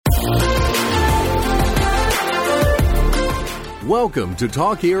Welcome to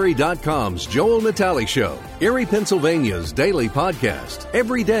TalkErie.com's Joel Natale Show, Erie, Pennsylvania's daily podcast.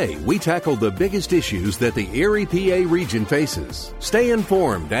 Every day, we tackle the biggest issues that the Erie, PA region faces. Stay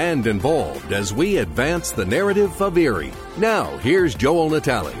informed and involved as we advance the narrative of Erie. Now, here's Joel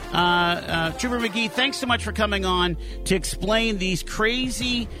Natale. Trooper McGee, thanks so much for coming on to explain these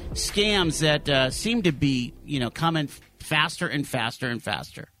crazy scams that seem to be, coming faster and faster and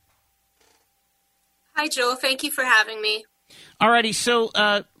faster. Hi, Joel. Thank you for having me. Alrighty, so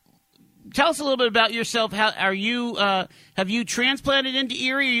tell us a little bit about yourself. How are you? Have you transplanted into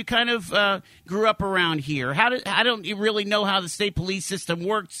Erie, or you kind of grew up around here? I don't really know how the state police system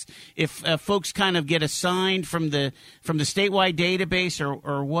works. If folks kind of get assigned from the statewide database,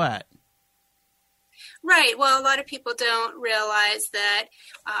 or what? Right. Well, a lot of people don't realize that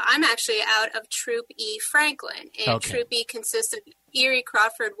I'm actually out of Troop E Franklin, and Okay. Troop E consists of Erie,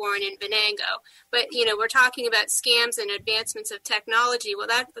 Crawford, Warren, and Venango. But, we're talking about scams and advancements of technology. Well,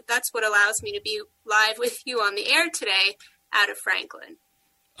 that's what allows me to be live with you on the air today out of Franklin.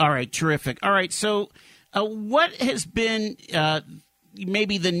 All right, terrific. All right, so what has been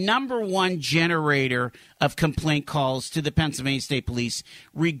maybe the number one generator of complaint calls to the Pennsylvania State Police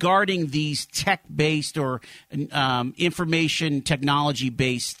regarding these tech-based or information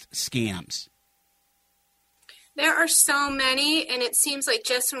technology-based scams? There are so many, and it seems like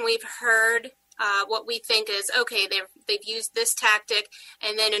just when we've heard what we think is, okay, they've used this tactic,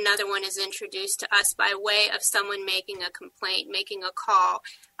 and then another one is introduced to us by way of someone making a complaint, making a call.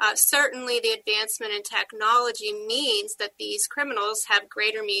 Certainly the advancement in technology means that these criminals have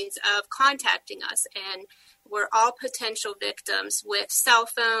greater means of contacting us, and we're all potential victims with cell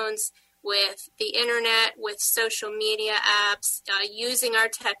phones, with the internet, with social media apps, using our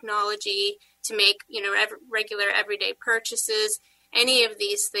technology to make, regular everyday purchases. Any of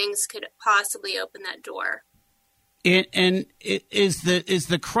these things could possibly open that door. Is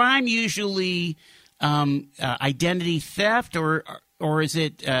the crime usually identity theft, or is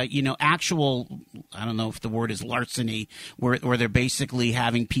it actual? I don't know if the word is larceny, where they're basically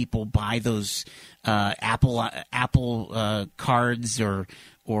having people buy those Apple cards or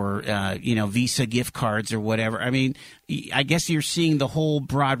Visa gift cards or whatever. I mean, I guess you're seeing the whole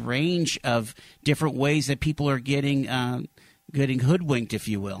broad range of different ways that people are getting hoodwinked, if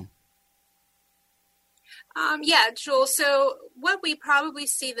you will. Yeah, Joel. So what we probably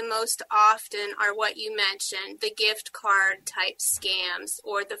see the most often are what you mentioned, the gift card type scams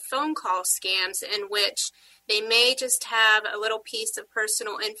or the phone call scams, in which they may just have a little piece of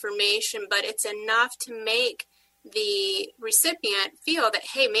personal information, but it's enough to make the recipient feel that,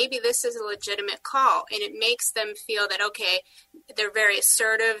 hey, maybe this is a legitimate call, and it makes them feel that, okay, they're very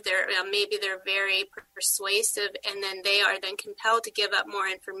assertive, maybe they're very persuasive, and then they are then compelled to give up more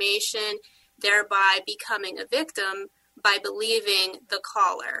information, thereby becoming a victim by believing the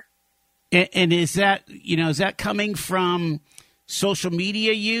caller. And is that coming from social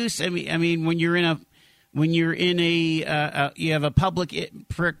media use? I mean, when you're in a you have a public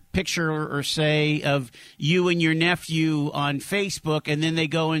picture or say of you and your nephew on Facebook, and then they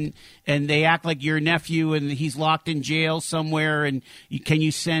go and they act like your nephew and he's locked in jail somewhere, and can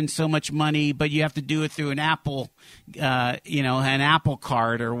you send so much money, but you have to do it through an Apple, an Apple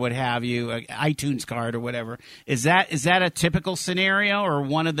card or what have you, an iTunes card or whatever. Is that a typical scenario or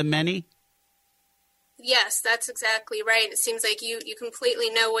one of the many? Yes, that's exactly right. It seems like you completely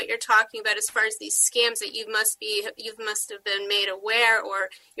know what you're talking about as far as these scams that you must have been made aware, or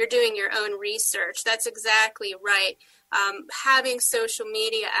you're doing your own research. That's exactly right. Having social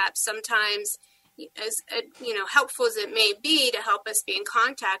media apps sometimes, as helpful as it may be to help us be in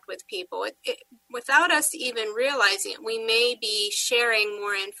contact with people, without us even realizing it, we may be sharing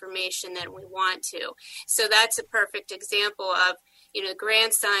more information than we want to. So that's a perfect example of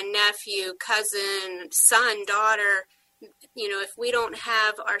grandson, nephew, cousin, son, daughter, if we don't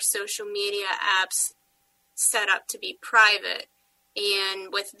have our social media apps set up to be private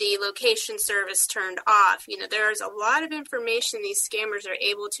and with the location service turned off, there's a lot of information these scammers are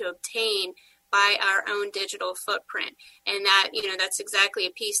able to obtain by our own digital footprint. And that, that's exactly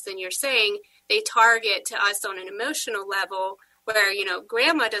a piece that you're saying. They target to us on an emotional level where,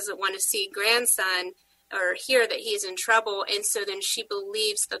 grandma doesn't want to see grandson or hear that he's in trouble, and so then she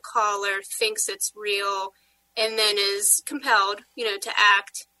believes the caller, thinks it's real, and then is compelled, to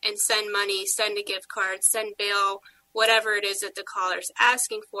act and send money, send a gift card, send bail, whatever it is that the caller's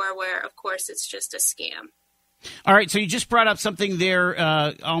asking for, where, of course, it's just a scam. All right, so you just brought up something there,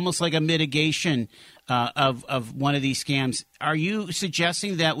 almost like a mitigation of one of these scams. Are you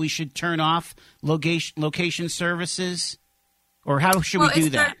suggesting that we should turn off location services, or how should we do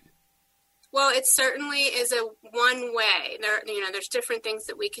that? Well, it certainly is a one way. There's different things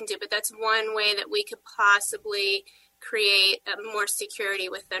that we can do, but that's one way that we could possibly create more security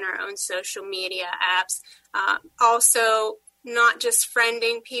within our own social media apps. Also, not just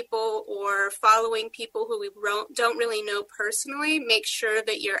friending people or following people who we don't really know personally. Make sure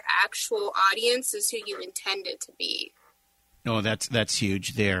that your actual audience is who you intend it to be. Oh, that's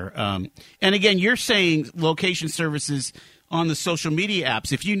huge there. And again, you're saying location services on the social media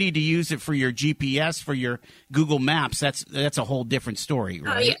apps. If you need to use it for your GPS, for your Google Maps, that's a whole different story,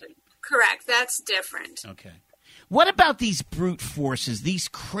 right? Oh, yeah. Correct. That's different. Okay. What about these brute forces, these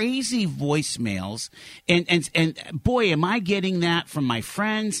crazy voicemails? And boy, am I getting that from my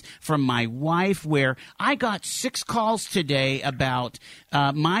friends, from my wife, where I got 6 calls today about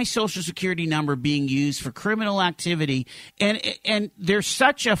my Social Security number being used for criminal activity. And there's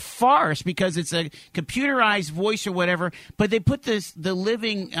such a farce because it's a computerized voice or whatever, but they put the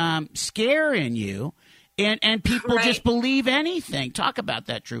living scare in you, and people just believe anything. Talk about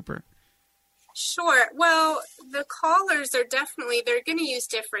that, Trooper. Sure. Well, the callers are they're going to use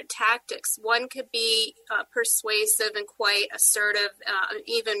different tactics. One could be persuasive and quite assertive,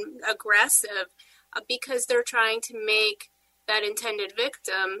 even aggressive, because they're trying to make that intended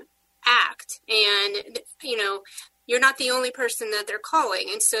victim act. And, you're not the only person that they're calling.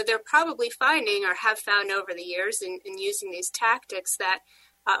 And so they're probably finding or have found over the years in using these tactics that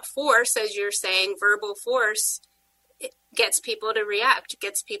force, as you're saying, verbal force, it gets people to react,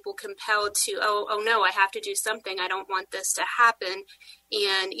 gets people compelled to, oh no, I have to do something. I don't want this to happen.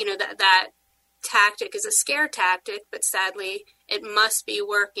 And, that tactic is a scare tactic, but sadly it must be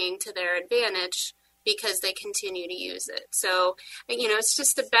working to their advantage because they continue to use it. So, it's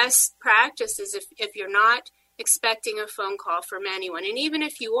just the best practice is if you're not expecting a phone call from anyone, and even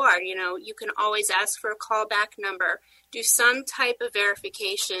if you are, you can always ask for a callback number, do some type of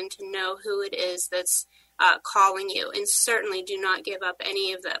verification to know who it is that's calling you, and certainly do not give up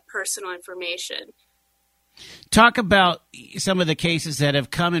any of that personal information. Talk about some of the cases that have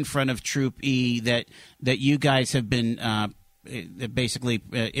come in front of Troop E that you guys have been basically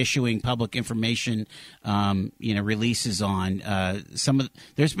issuing public information, releases on.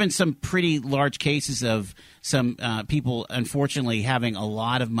 There's been some pretty large cases of some people, unfortunately, having a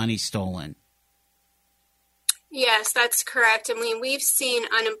lot of money stolen. Yes, that's correct. I mean, we've seen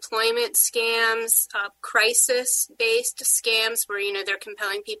unemployment scams, crisis-based scams where, they're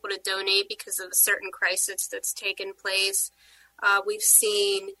compelling people to donate because of a certain crisis that's taken place. We've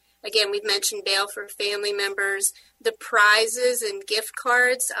seen, again, we've mentioned bail for family members, the prizes and gift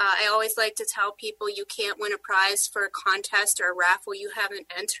cards. I always like to tell people you can't win a prize for a contest or a raffle you haven't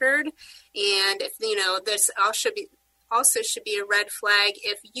entered. And if, this also should be a red flag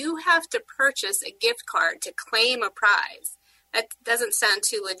if you have to purchase a gift card to claim a prize. That doesn't sound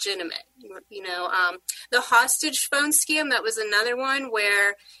too legitimate. The hostage phone scam, that was another one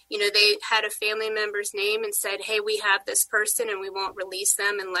where, they had a family member's name and said, hey, we have this person and we won't release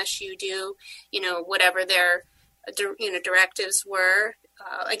them unless you do, whatever their, directives were.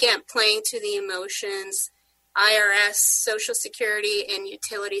 Again, playing to the emotions. IRS, Social Security, and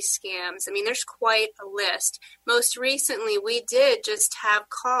utility scams. I mean, there's quite a list. Most recently, we did just have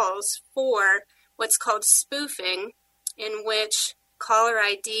calls for what's called spoofing, in which caller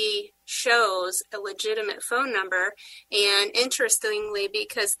ID shows a legitimate phone number. And interestingly,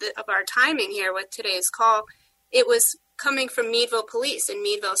 because of our timing here with today's call, it was coming from Meadville Police and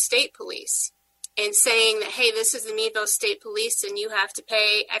Meadville State Police, and saying that, hey, this is the Meadville State Police and you have to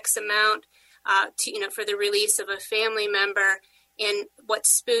pay X amount for the release of a family member. And what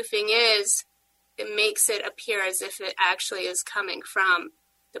spoofing is, it makes it appear as if it actually is coming from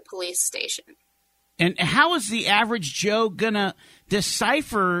the police station. And how is the average Joe going to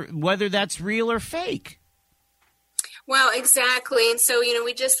decipher whether that's real or fake? Well, exactly. And so,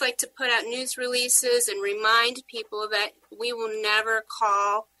 we just like to put out news releases and remind people that we will never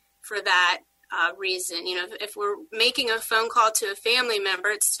call for that reason. If we're making a phone call to a family member,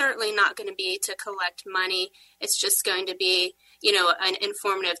 it's certainly not going to be to collect money. It's just going to be, an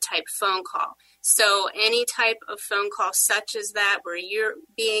informative type phone call. So any type of phone call such as that, where you're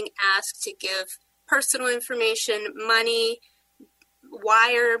being asked to give personal information, money,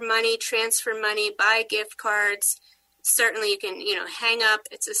 wire money, transfer money, buy gift cards, certainly you can, hang up.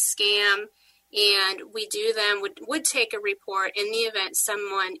 It's a scam. And we do them, would take a report in the event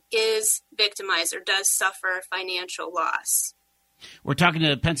someone is victimized or does suffer financial loss. We're talking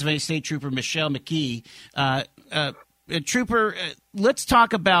to Pennsylvania State Trooper Michelle McKee. Trooper, let's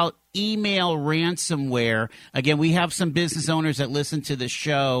talk about email ransomware. Again, we have some business owners that listen to the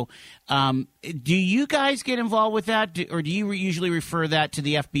show. Do you guys get involved with that, or do you usually refer that to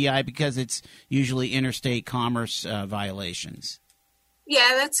the FBI because it's usually interstate commerce violations?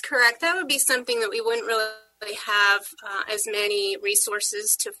 Yeah, that's correct. That would be something that we wouldn't really have as many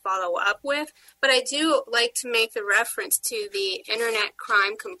resources to follow up with. But I do like to make the reference to the Internet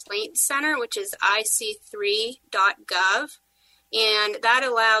Crime Complaint Center, which is ic3.gov. And that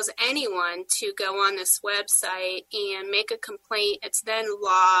allows anyone to go on this website and make a complaint. It's then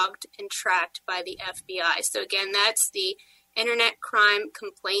logged and tracked by the FBI. So again, that's the Internet Crime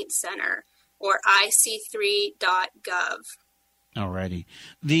Complaint Center, or ic3.gov. Alrighty.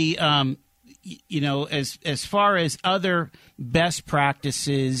 The as far as other best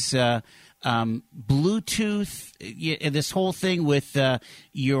practices, Bluetooth, this whole thing with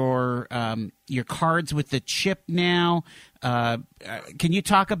your cards with the chip now. Can you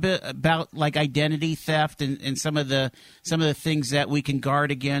talk a bit about like identity theft and some of the things that we can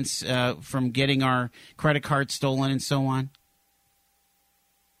guard against from getting our credit card stolen and so on?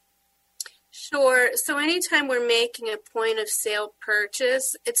 Sure. So anytime we're making a point of sale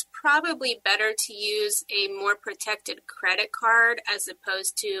purchase, it's probably better to use a more protected credit card as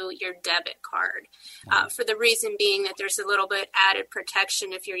opposed to your debit card. For the reason being that there's a little bit added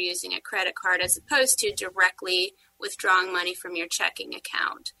protection if you're using a credit card as opposed to directly withdrawing money from your checking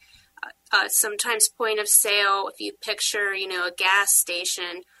account. Sometimes point of sale, if you picture, a gas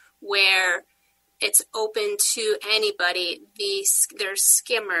station where it's open to anybody. There's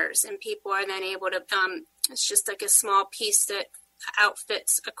skimmers, and people are then able to. It's just like a small piece that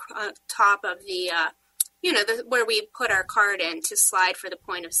outfits top of the, where we put our card in to slide for the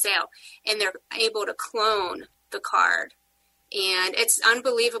point of sale, and they're able to clone the card. And it's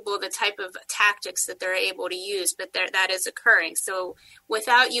unbelievable the type of tactics that they're able to use, but that is occurring. So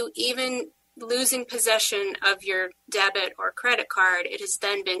without you even losing possession of your debit or credit card, it has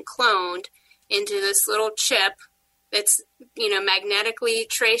then been cloned into this little chip that's, magnetically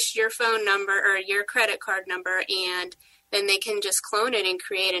traced your phone number or your credit card number, and then they can just clone it and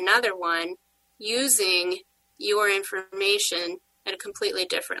create another one using your information at a completely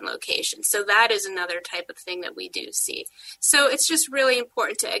different location. So that is another type of thing that we do see. So it's just really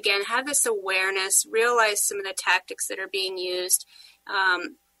important to, again, have this awareness, realize some of the tactics that are being used,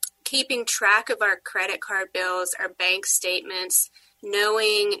 keeping track of our credit card bills, our bank statements,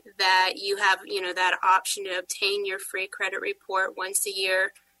 knowing that you have, that option to obtain your free credit report once a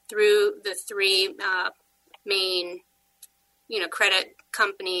year through the three main, credit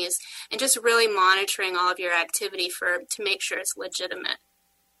companies, and just really monitoring all of your activity to make sure it's legitimate.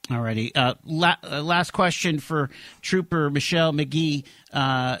 Alrighty. Last question for Trooper Michelle McGee.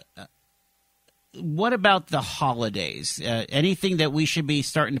 What about the holidays? Anything that we should be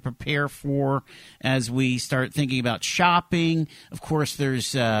starting to prepare for as we start thinking about shopping? Of course,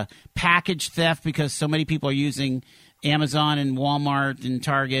 there's package theft because so many people are using Amazon and Walmart and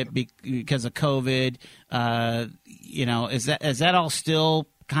Target because of COVID. Is that all still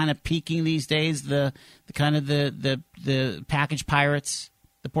kind of peaking these days? The package pirates,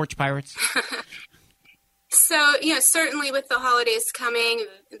 the porch pirates. So, certainly with the holidays coming,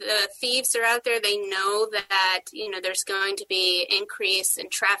 the thieves are out there. They know that, there's going to be increase in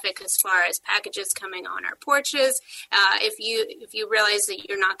traffic as far as packages coming on our porches. If you realize that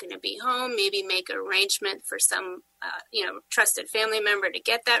you're not going to be home, maybe make an arrangement for some, trusted family member to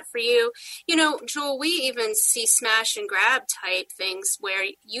get that for you. Joel, we even see smash and grab type things where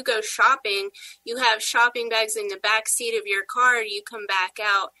you go shopping, you have shopping bags in the back seat of your car, you come back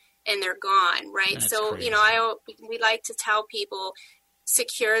out, and they're gone, right? That's so, crazy. We like to tell people,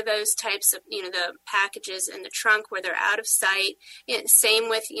 secure those types of, the packages in the trunk where they're out of sight. Same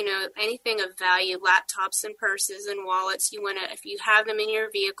with, anything of value, laptops and purses and wallets. You want to, if you have them in your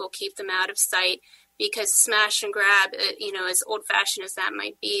vehicle, keep them out of sight, because smash and grab, as old-fashioned as that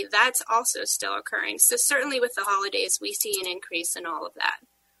might be, that's also still occurring. So certainly with the holidays, we see an increase in all of that.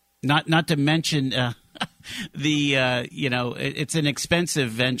 Not to mention it's an expensive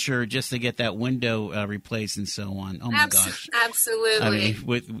venture just to get that window replaced and so on. Oh my gosh! Absolutely. I mean,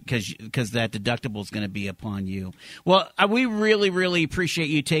 because that deductible is going to be upon you. Well, we really, really appreciate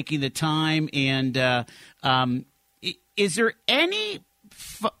you taking the time. And is there any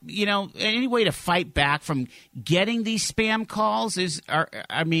way to fight back from getting these spam calls? Do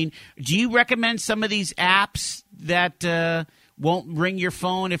you recommend some of these apps that won't ring your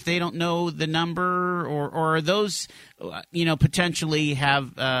phone if they don't know the number, or are those, potentially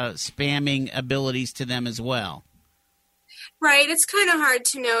have spamming abilities to them as well? Right. It's kind of hard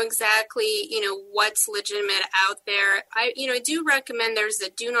to know exactly, what's legitimate out there. I do recommend there's a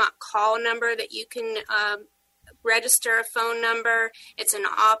do not call number that you can register a phone number. It's an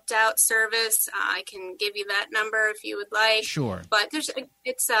opt-out service. I can give you that number if you would like. Sure. But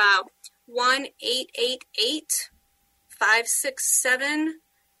it's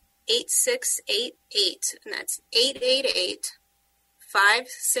 1-888-567-8688, and that's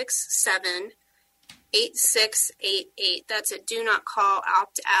 888-567-8688. That's a do not call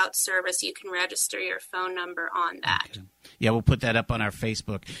opt-out service. You can register your phone number on that. Okay. Yeah, we'll put that up on our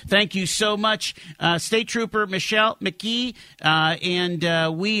Facebook. Thank you so much, State Trooper Michelle McKee,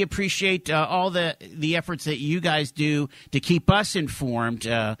 and we appreciate all the efforts that you guys do to keep us informed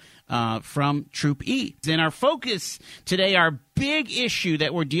from Troop E. And our focus today, our big issue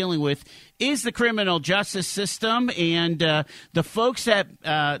that we're dealing with, is the criminal justice system, and the folks that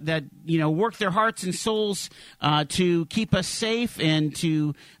work their hearts and souls to keep us safe and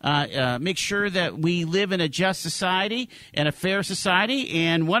to make sure that we live in a just society and a fair society.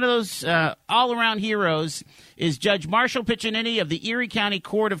 And one of those all-around heroes is Judge Marshall Piccinini of the Erie County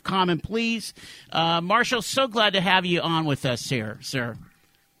Court of Common Pleas. Marshall, so glad to have you on with us here, sir.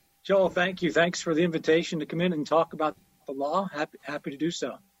 Joel, thank you. Thanks for the invitation to come in and talk about the law. Happy to do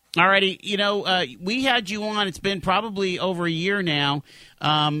so. All righty. We had you on. It's been probably over a year now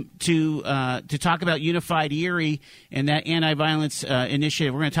to talk about Unified Erie and that anti-violence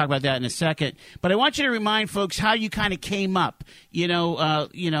initiative. We're going to talk about that in a second. But I want you to remind folks how you kind of came up.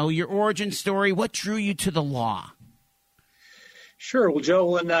 Your origin story. What drew you to the law? Sure. Well,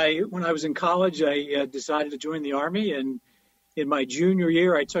 Joel, when I was in college, I decided to join the Army, and in my junior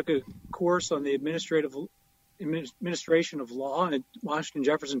year, I took a course on the administration of law at Washington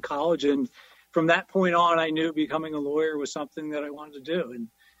Jefferson College, and from that point on, I knew becoming a lawyer was something that I wanted to do. And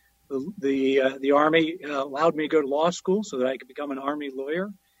the Army allowed me to go to law school so that I could become an Army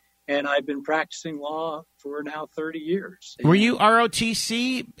lawyer, and I've been practicing law for now 30 years. Were you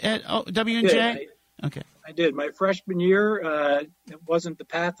ROTC at W&J? Okay. I did. My freshman year, it wasn't the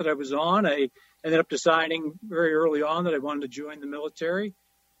path that I was on. I ended up deciding very early on that I wanted to join the military,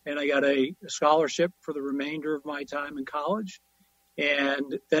 and I got a scholarship for the remainder of my time in college,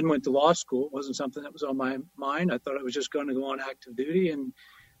 and then went to law school. It wasn't something that was on my mind. I thought I was just going to go on active duty, and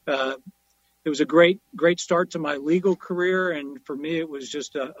it was a great start to my legal career, and for me, it was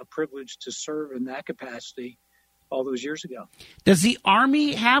just a privilege to serve in that capacity all those years ago. Does the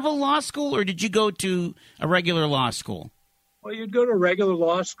Army have a law school, or did you go to a regular law school? Well, you'd go to a regular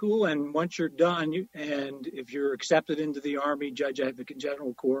law school, and once you're done, and if you're accepted into the Army Judge Advocate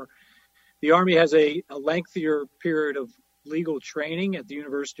General Corps, the Army has a lengthier period of legal training at the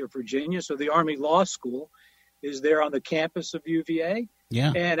University of Virginia. So the Army Law School is there on the campus of UVA.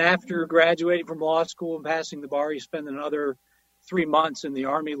 Yeah. And after graduating from law school and passing the bar, you spend another 3 months in the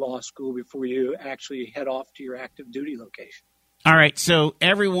Army Law School before you actually head off to your active duty location. All right. So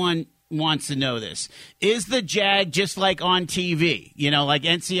everyone wants to know this. Is the JAG just like on TV, like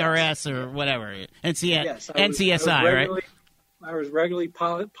NCRS or whatever? NCSI, right? I was regularly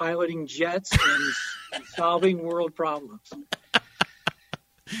piloting jets and solving world problems.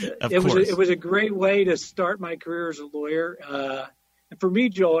 It was a great way to start my career as a lawyer. And for me,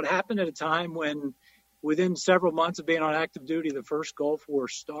 Joel, it happened at a time when within several months of being on active duty, the first Gulf War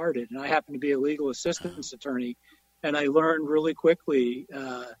started. And I happened to be a legal assistance attorney. And I learned really quickly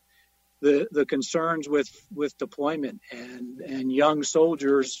the concerns with deployment and young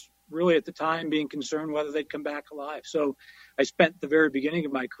soldiers really at the time being concerned whether they'd come back alive. So I spent the very beginning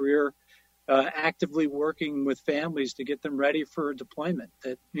of my career actively working with families to get them ready for a deployment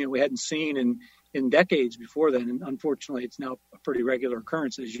that we hadn't seen in decades before then. And unfortunately, it's now a pretty regular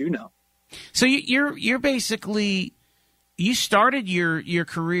occurrence, as you know. So you're basically, you started your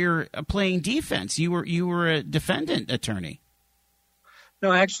career playing defense. You were a defendant attorney.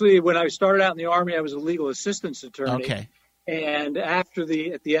 No, actually, when I started out in the Army, I was a legal assistance attorney. Okay. And at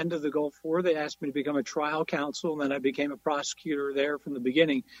the end of the Gulf War, they asked me to become a trial counsel, and then I became a prosecutor there from the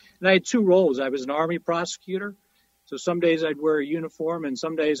beginning. And I had two roles. I was an Army prosecutor, so some days I'd wear a uniform, and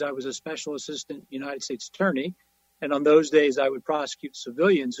some days I was a special assistant United States attorney. And on those days, I would prosecute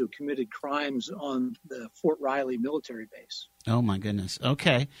civilians who committed crimes on the Fort Riley military base. Oh, my goodness.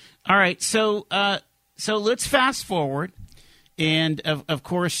 Okay. All right. So let's fast forward. And, of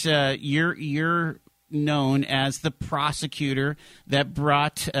course, you're known as the prosecutor that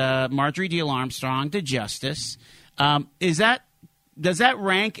brought Marjorie Diehl Armstrong to justice. Does that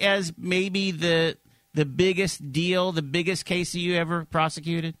rank as maybe the biggest deal, the biggest case that you ever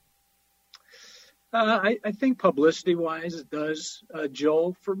prosecuted? I think publicity-wise it does,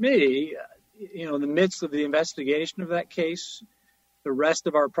 Joel. For me, in the midst of the investigation of that case, the rest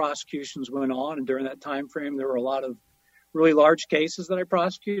of our prosecutions went on. And during that time frame, there were a lot of really large cases that I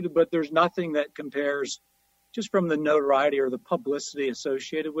prosecuted, but there's nothing that compares just from the notoriety or the publicity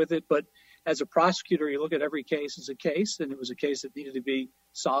associated with it. But as a prosecutor, you look at every case as a case, and it was a case that needed to be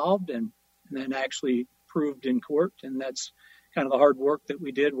solved and then actually proved in court. And that's kind of the hard work that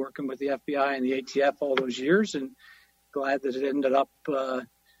we did working with the FBI and the ATF all those years, and glad that it ended up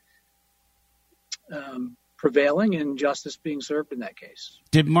prevailing and justice being served in that case.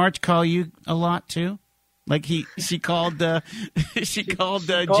 Did Marge call you a lot too? Like she called Jerry She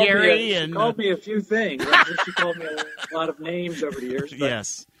and called me a few things. She called me a lot of names over the years. But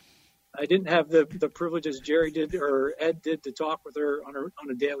yes. I didn't have the privileges Jerry did or Ed did to talk with her on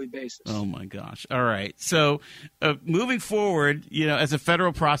a daily basis. Oh my gosh! All right. So moving forward, as a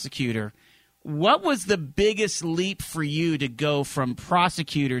federal prosecutor, what was the biggest leap for you to go from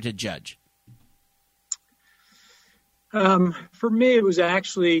prosecutor to judge? For me, it was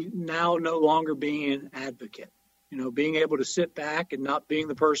actually now no longer being an advocate, being able to sit back and not being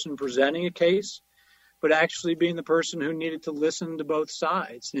the person presenting a case, but actually being the person who needed to listen to both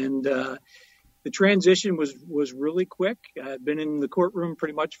sides. And the transition was really quick. I've been in the courtroom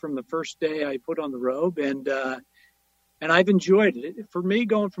pretty much from the first day I put on the robe, and I've enjoyed it. For me,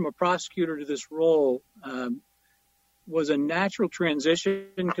 going from a prosecutor to this role was a natural transition,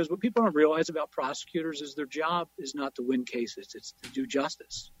 because what people don't realize about prosecutors is their job is not to win cases, it's to do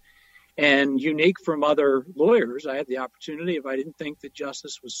justice. And unique from other lawyers, I had the opportunity, if I didn't think that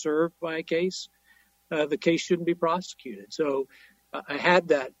justice was served by a case, the case shouldn't be prosecuted. So I had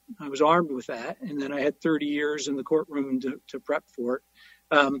that. I was armed with that. And then I had 30 years in the courtroom to prep for it.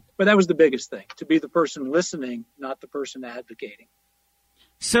 But that was the biggest thing, to be the person listening, not the person advocating.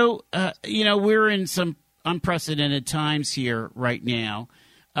 So, we're in some unprecedented times here right now.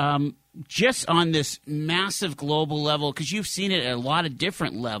 Just on this massive global level, because you've seen it at a lot of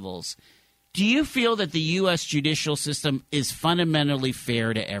different levels, do you feel that the U.S. judicial system is fundamentally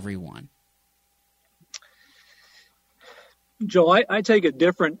fair to everyone? Joe, I take a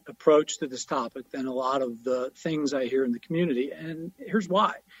different approach to this topic than a lot of the things I hear in the community. And here's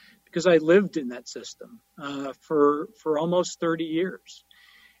why. Because I lived in that system for almost 30 years.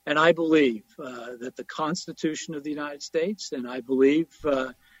 And I believe that the Constitution of the United States, and I believe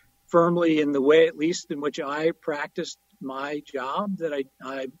firmly in the way, at least in which I practiced my job, that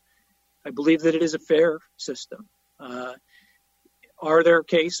I believe that it is a fair system. Are there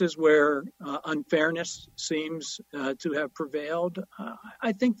cases where unfairness seems to have prevailed?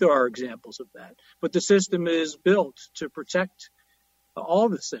 I think there are examples of that. But the system is built to protect all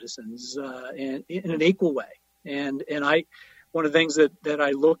the citizens in an equal way. And one of the things that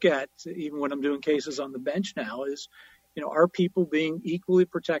I look at, even when I'm doing cases on the bench now, is, are people being equally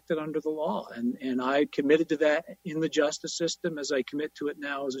protected under the law? And I committed to that in the justice system as I commit to it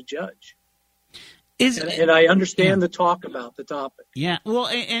now as a judge. And I understand the talk about the topic. Yeah. Well,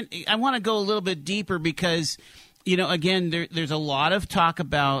 and I want to go a little bit deeper because, again, there's a lot of talk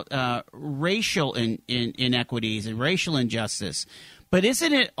about racial inequities and racial injustice. But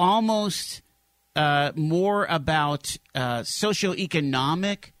isn't it almost more about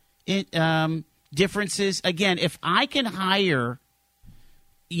socioeconomic differences? Again, if I can hire,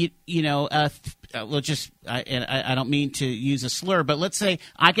 I don't mean to use a slur, but let's say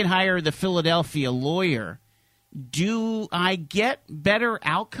I can hire the Philadelphia lawyer. Do I get better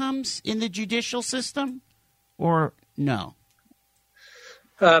outcomes in the judicial system or no?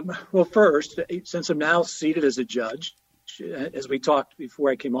 Well, first, since I'm now seated as a judge, as we talked before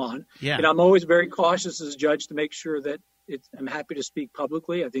I came on, and I'm always very cautious as a judge to make sure that I'm happy to speak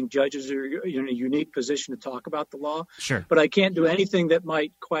publicly. I think judges are in a unique position to talk about the law. Sure. But I can't do anything that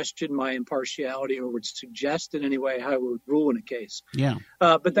might question my impartiality or would suggest in any way how I would rule in a case. Yeah.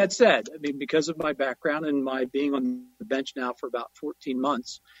 But that said, because of my background and my being on the bench now for about 14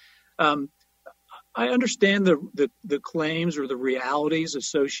 months, I understand the claims or the realities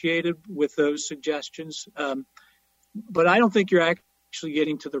associated with those suggestions. But I don't think you're actually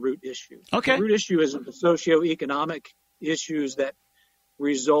getting to the root issue. Okay. The root issue isn't the socioeconomic issues that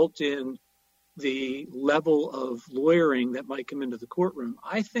result in the level of lawyering that might come into the courtroom.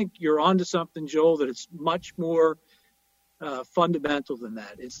 I think you're onto something, Joel, that it's much more fundamental than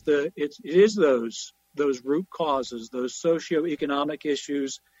that. It is those root causes, those socioeconomic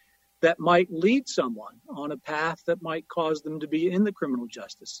issues that might lead someone on a path that might cause them to be in the criminal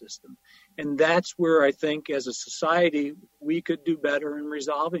justice system. And that's where I think as a society, we could do better in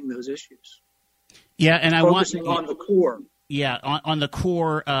resolving those issues. Yeah, and focusing on the core. Yeah, on the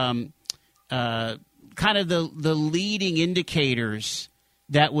core, kind of the leading indicators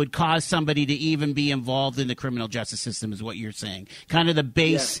that would cause somebody to even be involved in the criminal justice system is what you're saying. Kind of the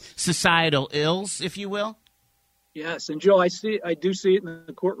base societal ills, if you will. Yes, and Joe, I do see it in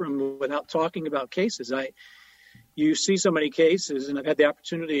the courtroom without talking about cases. You see so many cases, and I've had the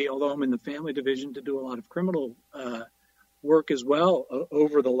opportunity, although I'm in the family division, to do a lot of criminal work as well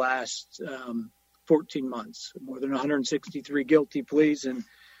over the last 14 months, more than 163 guilty pleas and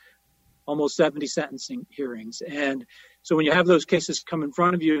almost 70 sentencing hearings. And so when you have those cases come in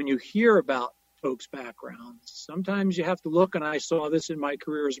front of you and you hear about folks' backgrounds, sometimes you have to look, and I saw this in my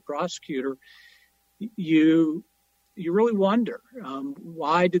career as a prosecutor, you really wonder,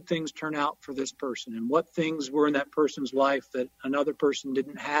 why did things turn out for this person, and what things were in that person's life that another person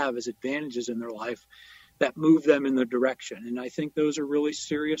didn't have as advantages in their life that moved them in the direction. And I think those are really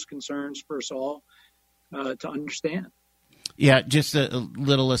serious concerns for us all to understand. Yeah, just a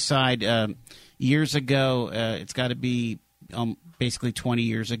little aside. Years ago, it's got to be basically 20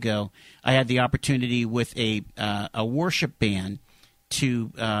 years ago, I had the opportunity with a worship band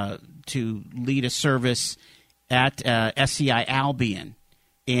to lead a service at SCI Albion.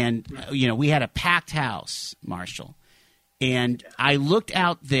 And, we had a packed house, Marshall. And I looked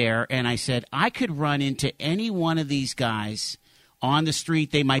out there and I said, I could run into any one of these guys on the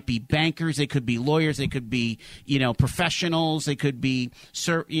street. They might be bankers, they could be lawyers, they could be, professionals, they could be,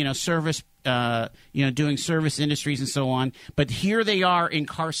 service, doing service industries and so on. But here they are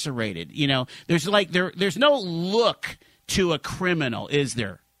incarcerated. There's no look to a criminal, is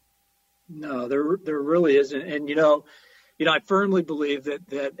there? No, there really isn't. And, I firmly believe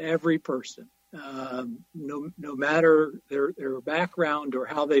that every person, no matter their background or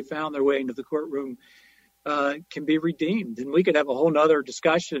how they found their way into the courtroom, can be redeemed. And we could have a whole nother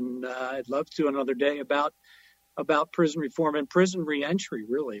discussion, I'd love to another day, about prison reform and prison reentry,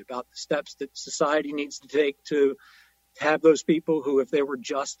 really, about the steps that society needs to take to have those people who, if they were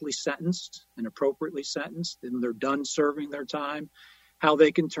justly sentenced and appropriately sentenced and they're done serving their time, how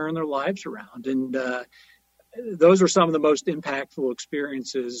they can turn their lives around. And those are some of the most impactful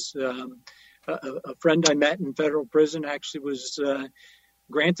experiences. A friend I met in federal prison actually was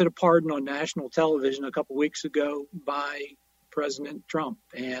granted a pardon on national television a couple weeks ago by President Trump.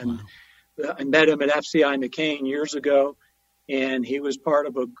 And I met him at FCI McCain years ago, and he was part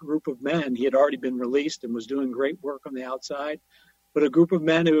of a group of men. He had already been released and was doing great work on the outside, but a group of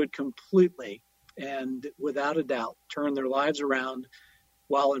men who had completely and without a doubt turned their lives around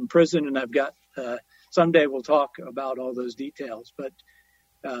while in prison. And I've got someday we'll talk about all those details.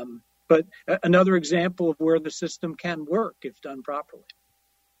 But another example of where the system can work if done properly.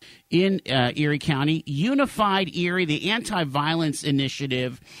 In Erie County, Unified Erie, the anti-violence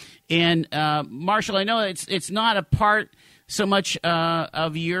initiative. And Marshall, I know it's not a part so much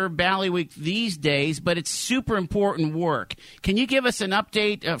of your Ballywick these days, but it's super important work. Can you give us an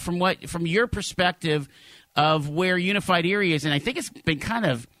update from your perspective of where Unified Erie is? And I think it's been kind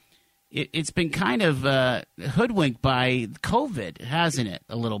of hoodwinked by COVID, hasn't it,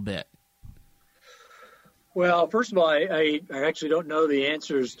 a little bit? Well, first of all, I actually don't know the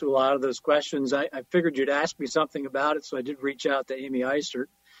answers to a lot of those questions. I figured you'd ask me something about it, so I did reach out to Amy Eisert.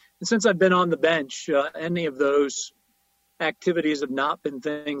 And since I've been on the bench, any of those activities have not been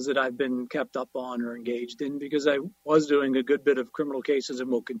things that I've been kept up on or engaged in, because I was doing a good bit of criminal cases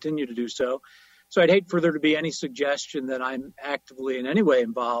and will continue to do so. So I'd hate for there to be any suggestion that I'm actively in any way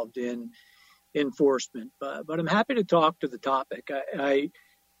involved in enforcement. But I'm happy to talk to the topic.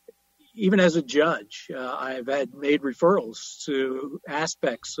 Even as a judge, I've made referrals to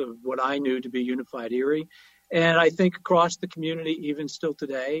aspects of what I knew to be Unified Erie. And I think across the community, even still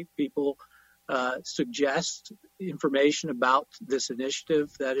today, people suggest information about this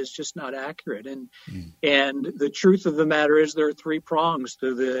initiative that is just not accurate. And the truth of the matter is there are three prongs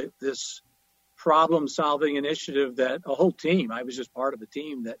to this problem-solving initiative that a whole team, I was just part of a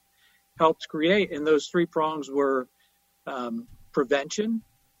team that helped create. And those three prongs were prevention,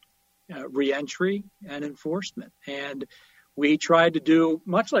 reentry, and enforcement. And we tried to do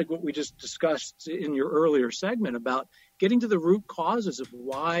much like what we just discussed in your earlier segment about getting to the root causes of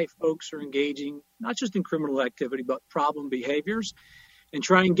why folks are engaging, not just in criminal activity, but problem behaviors, and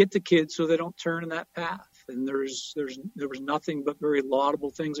try and get the kids so they don't turn in that path. And there was nothing but very laudable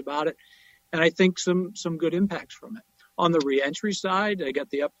things about it. And I think some good impacts from it. On the reentry side, I got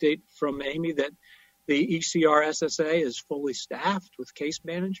the update from Amy that the ECR SSA is fully staffed with case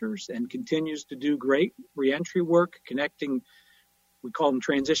managers and continues to do great reentry work, connecting, we call them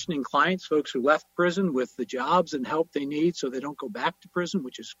transitioning clients, folks who left prison, with the jobs and help they need so they don't go back to prison,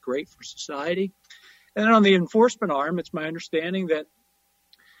 which is great for society. And then on the enforcement arm, it's my understanding that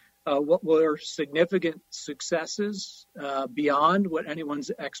what were significant successes beyond what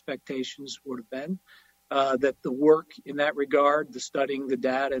anyone's expectations would have been. That the work in that regard, the studying the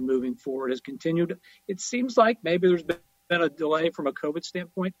data and moving forward has continued. It seems like maybe there's been a delay from a COVID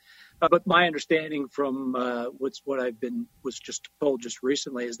standpoint, but my understanding from what I've was just told just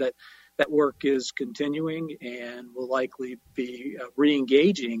recently is that that work is continuing and will likely be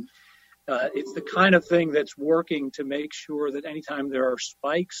re-engaging. It's the kind of thing that's working to make sure that anytime there are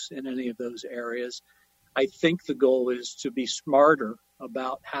spikes in any of those areas, I think the goal is to be smarter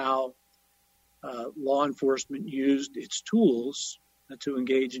about how law enforcement used its tools to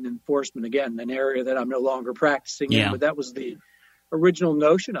engage in enforcement. Again, an area that I'm no longer practicing in, but that was the original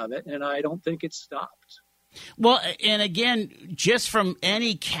notion of it, and I don't think it's stopped. Well, and again, just from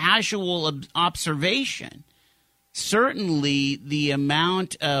any casual observation, certainly the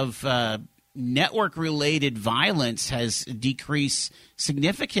amount of network-related violence has decreased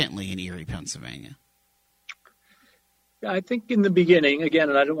significantly in Erie, Pennsylvania. I think in the beginning, again,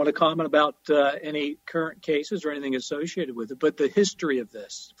 and I don't want to comment about any current cases or anything associated with it, but the history of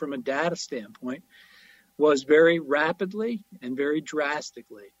this from a data standpoint was very rapidly and very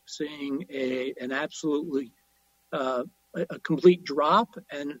drastically seeing an absolutely a complete drop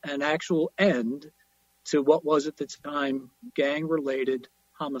and an actual end to what was at the time gang-related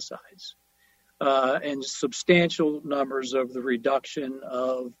homicides and substantial numbers of the reduction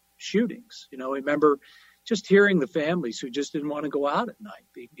of shootings. You know, remember just hearing the families who just didn't want to go out at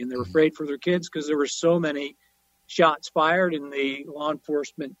night and they're afraid for their kids because there were so many shots fired, and the law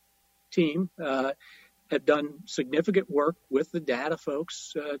enforcement team had done significant work with the data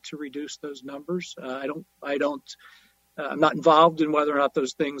folks to reduce those numbers. I'm not involved in whether or not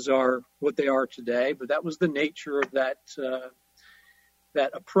those things are what they are today, but that was the nature of that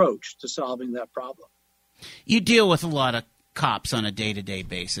approach to solving that problem. You deal with a lot of cops on a day-to-day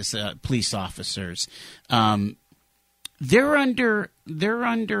basis, police officers. They're under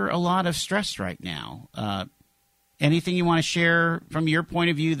a lot of stress right now. Anything you want to share from your point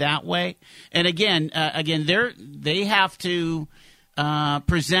of view that way? And again, they have to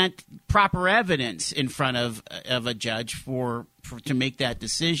present proper evidence in front of a judge for to make that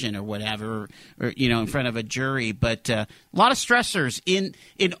decision or whatever, or in front of a jury. But a lot of stressors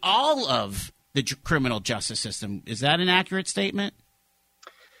in all of the criminal justice system. Is that an accurate statement?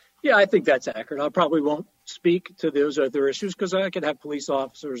 Yeah, I think that's accurate. I probably won't speak to those other issues because I could have police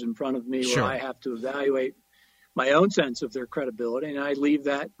officers in front of me where I have to evaluate my own sense of their credibility, and I leave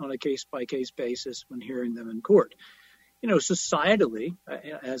that on a case-by-case basis when hearing them in court. Societally,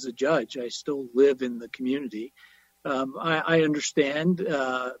 as a judge, I still live in the community. I understand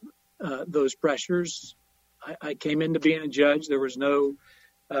those pressures. I came into being a judge. There was no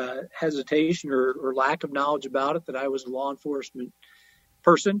hesitation or lack of knowledge about it that I was a law enforcement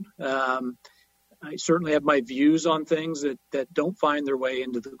person. I certainly have my views on things that don't find their way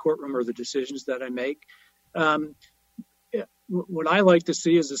into the courtroom or the decisions that I make. What I like to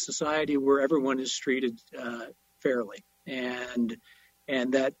see is a society where everyone is treated fairly, and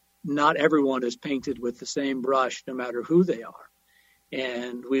that not everyone is painted with the same brush, no matter who they are.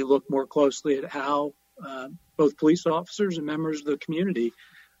 And we look more closely at how both police officers and members of the community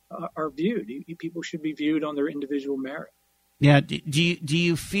are viewed. People should be viewed on their individual merit. Yeah. Do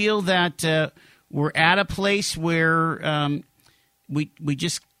you feel that we're at a place where we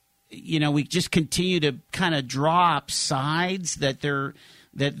just continue to kind of draw up sides, that there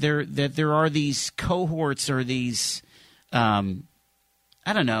are these cohorts or these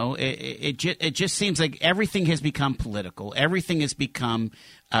I don't know. It just seems like everything has become political. Everything has become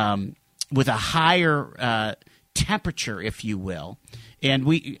with a higher temperature, if you will. And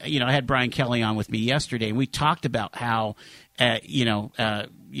I had Brian Kelly on with me yesterday, and we talked about how, as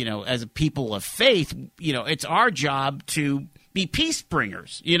a people of faith, it's our job to be peace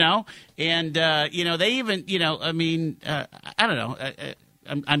bringers, and they even, I don't know.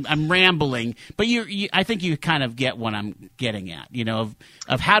 I'm rambling, but I think you kind of get what I'm getting at,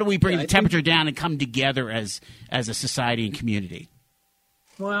 of how do we bring the temperature down and come together as a society and community.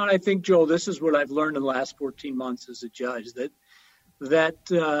 Well, I think, Joel, this is what I've learned in the last 14 months as a judge, that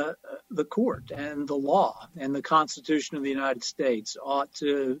the court and the law and the Constitution of the United States ought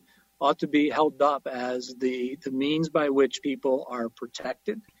to be held up as the means by which people are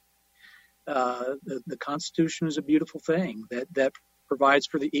protected. The Constitution is a beautiful thing that provides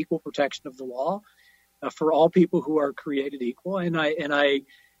for the equal protection of the law for all people who are created equal. And I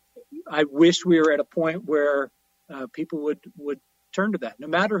wish we were at a point where people would turn to that. No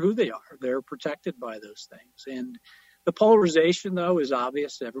matter who they are, they're protected by those things. And the polarization, though, is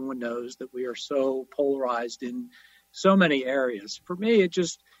obvious. Everyone knows that we are so polarized in so many areas. For me,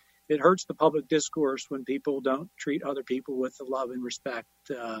 it hurts the public discourse when people don't treat other people with the love and respect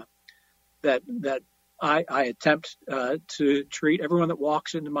that I attempt to treat everyone that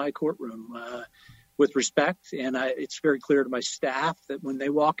walks into my courtroom with respect. And it's very clear to my staff that when they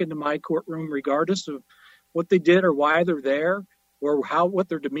walk into my courtroom, regardless of what they did or why they're there or what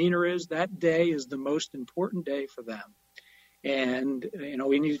their demeanor is, that day is the most important day for them. And,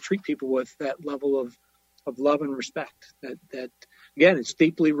 we need to treat people with that level of love and respect that again, it's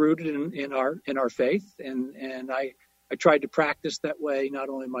deeply rooted in our faith. And I tried to practice that way, not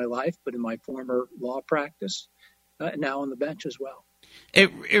only in my life, but in my former law practice, and now on the bench as well.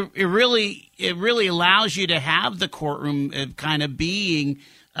 It really allows you to have the courtroom kind of being,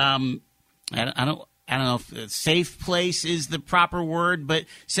 I don't know if a safe place is the proper word, but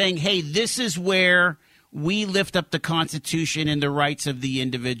saying, hey, this is where we lift up the Constitution and the rights of the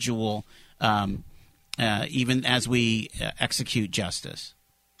individual, even as we execute justice.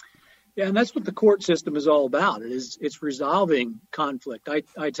 Yeah, and that's what the court system is all about. It's resolving conflict.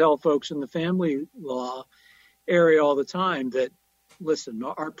 I tell folks in the family law area all the time that, listen,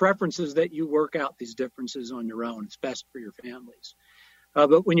 our preference is that you work out these differences on your own. It's best for your families.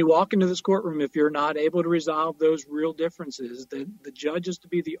 But when you walk into this courtroom, if you're not able to resolve those real differences, then the judge is to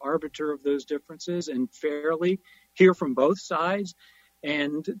be the arbiter of those differences and fairly hear from both sides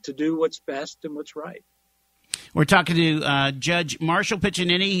and to do what's best and what's right. We're talking to Judge Marshall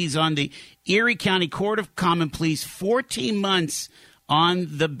Piccinini. He's on the Erie County Court of Common Pleas, 14 months on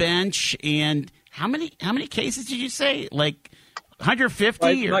the bench. And how many cases did you say? Like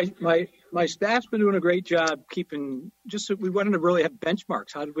 150? My staff's been doing a great job keeping we wanted to really have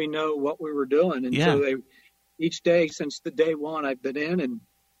benchmarks. How did we know what we were doing? And so each day since the day one I've been in, and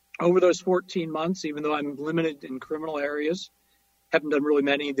over those 14 months, even though I'm limited in criminal areas, haven't done really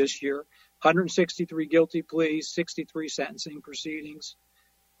many this year, 163 guilty pleas, 63 sentencing proceedings,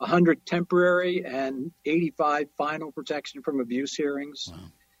 100 temporary and 85 final protection from abuse hearings. Wow.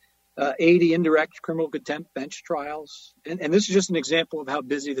 80 indirect criminal contempt bench trials. And this is just an example of how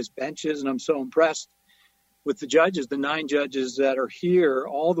busy this bench is. And I'm so impressed with the judges, the 9 judges that are here,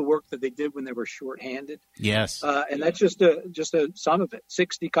 all the work that they did when they were shorthanded. Yes. And that's just a sum of it.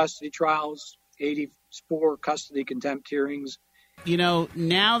 60 custody trials, 84 custody contempt hearings.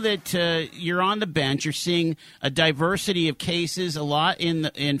 Now that you're on the bench, you're seeing a diversity of cases, a lot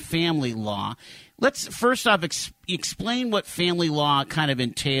in family law. Let's first off explain what family law kind of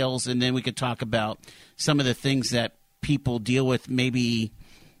entails, and then we could talk about some of the things that people deal with. Maybe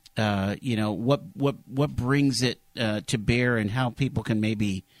what brings it to bear, and how people can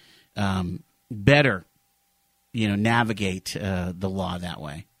maybe better navigate the law that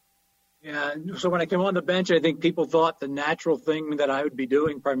way. Yeah, so when I came on the bench, I think people thought the natural thing that I would be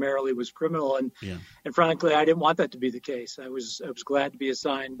doing primarily was criminal, and frankly, I didn't want that to be the case. I was glad to be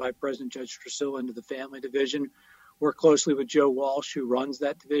assigned by President Judge Trisilla into the family division, work closely with Joe Walsh, who runs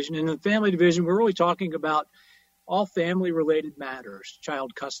that division. And in the family division, we're really talking about all family-related matters,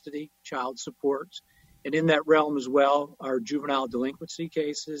 child custody, child support, and in that realm as well, our juvenile delinquency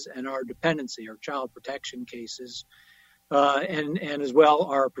cases and our dependency, our child protection cases. And as well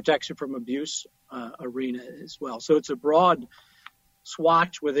our protection from abuse arena as well. So it's a broad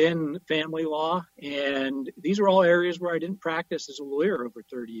swatch within family law, and these are all areas where I didn't practice as a lawyer over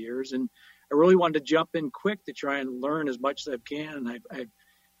 30 years, and I really wanted to jump in quick to try and learn as much as I can. And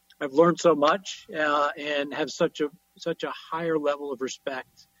I've learned so much and have such a higher level of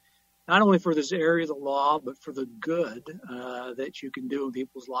respect, not only for this area of the law, but for the good that you can do in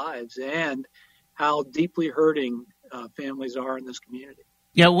people's lives and how deeply hurting families are in this community.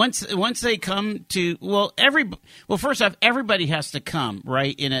 Yeah, once they come to first off, everybody has to come,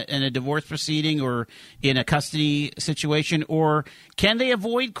 right, in a divorce proceeding or in a custody situation, or can they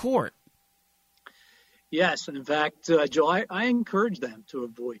avoid court? Yes, and in fact, Joe, I encourage them to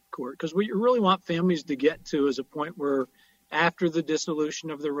avoid court, because what you really want families to get to is a point where, after the dissolution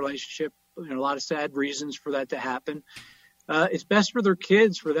of the relationship, a lot of sad reasons for that to happen. It's best for their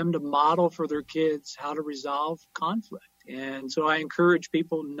kids, for them to model for their kids how to resolve conflict. And so I encourage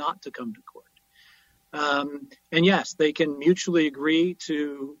people not to come to court. And yes, they can mutually agree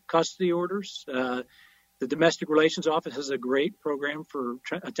to custody orders. The Domestic Relations Office has a great program for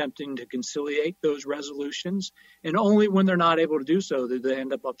attempting to conciliate those resolutions. And only when they're not able to do so do they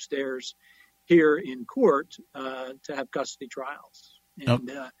end up upstairs here in court to have custody trials.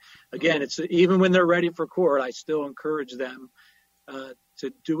 And again, it's even when they're ready for court, I still encourage them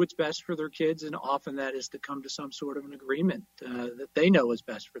to do what's best for their kids, and often that is to come to some sort of an agreement that they know is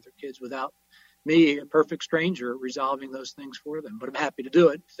best for their kids without me, a perfect stranger, resolving those things for them. But I'm happy to do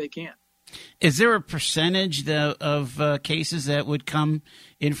it if they can. Is there a percentage of cases that would come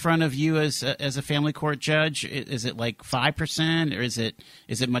in front of you as a family court judge? Is it like 5%, or is it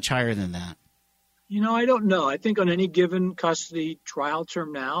much higher than that? I don't know. I think on any given custody trial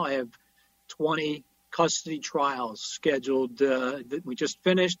term now, I have 20 custody trials scheduled that we just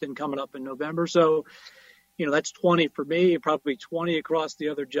finished and coming up in November. So, that's 20 for me, probably 20 across the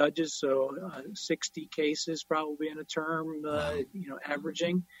other judges. So 60 cases probably in a term,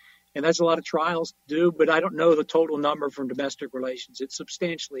 averaging. And that's a lot of trials to do, but I don't know the total number from domestic relations. It's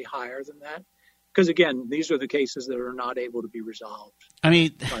substantially higher than that. Because, again, these are the cases that are not able to be resolved by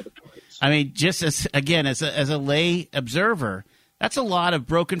the parties. Just as a lay observer, that's a lot of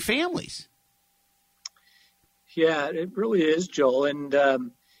broken families. Yeah, it really is, Joel.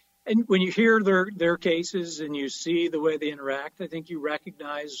 And when you hear their cases and you see the way they interact, I think you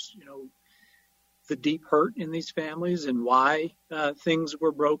recognize, the deep hurt in these families and why things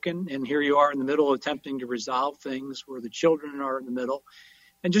were broken. And here you are in the middle attempting to resolve things where the children are in the middle.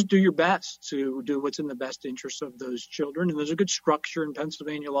 And just do your best to do what's in the best interest of those children. And there's a good structure in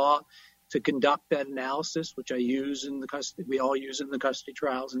Pennsylvania law to conduct that analysis, which we all use in the custody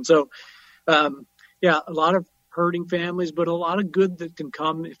trials. And so, a lot of hurting families, but a lot of good that can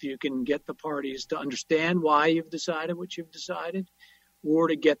come if you can get the parties to understand why you've decided what you've decided, or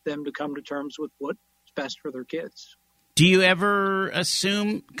to get them to come to terms with what's best for their kids. Do you ever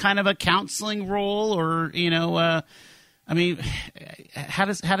assume kind of a counseling role, or, how do you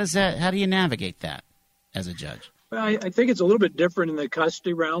navigate that as a judge? Well, I think it's a little bit different in the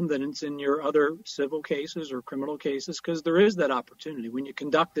custody realm than it's in your other civil cases or criminal cases, because there is that opportunity when you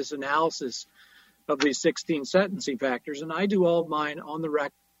conduct this analysis of these 16 sentencing factors. And I do all of mine on the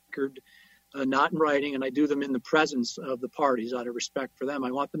record, not in writing, and I do them in the presence of the parties out of respect for them.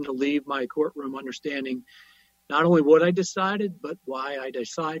 I want them to leave my courtroom understanding not only what I decided, but why I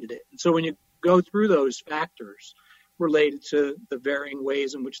decided it. And so when you go through those factors related to the varying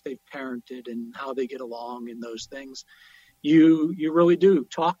ways in which they've parented and how they get along and those things, you really do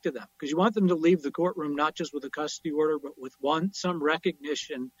talk to them, because you want them to leave the courtroom not just with a custody order, but with some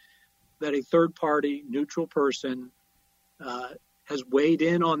recognition that a third-party neutral person has weighed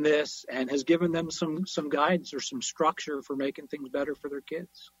in on this and has given them some guidance or some structure for making things better for their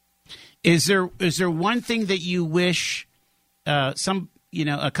kids. Is there one thing that you wish a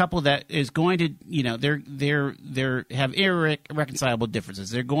couple that is going to, they have irreconcilable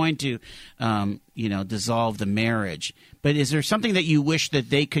differences. They're going to, dissolve the marriage. But is there something that you wish that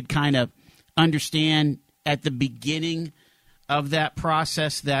they could kind of understand at the beginning of that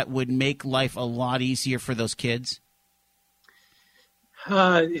process that would make life a lot easier for those kids?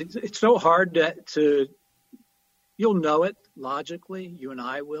 It's so hard to you'll know it logically, you and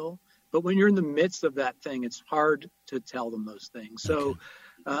I will. But when you're in the midst of that thing, it's hard to tell them those things. So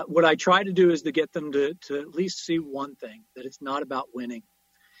what I try to do is to get them to at least see one thing, that it's not about winning.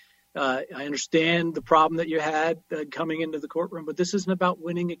 I understand the problem that you had coming into the courtroom, but this isn't about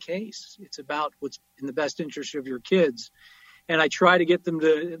winning a case. It's about what's in the best interest of your kids. And I try to get them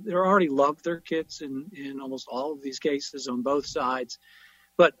they already love their kids in almost all of these cases on both sides.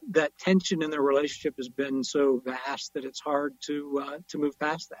 But that tension in their relationship has been so vast that it's hard to move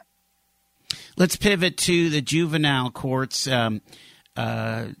past that. Let's pivot to the juvenile courts.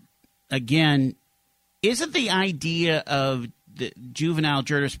 Again, isn't the idea of the juvenile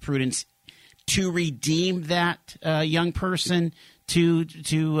jurisprudence to redeem that young person to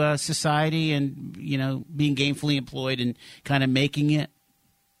society and, being gainfully employed and kind of making it?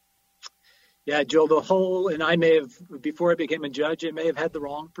 Yeah, Joe, and I may have, before I became a judge, I may have had the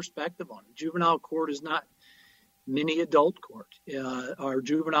wrong perspective on it. Juvenile court is not mini adult court. Our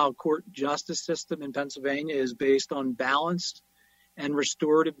juvenile court justice system in Pennsylvania is based on balanced and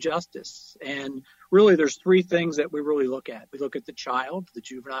restorative justice. And really, there's three things that we really look at. We look at the child, the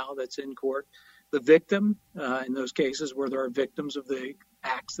juvenile that's in court, the victim, in those cases where there are victims of the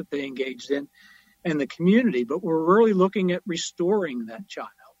acts that they engaged in, and the community. But we're really looking at restoring that child.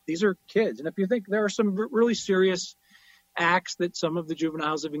 These are kids. And if you think there are some really serious acts that some of the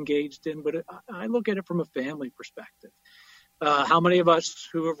juveniles have engaged in, but I look at it from a family perspective. How many of us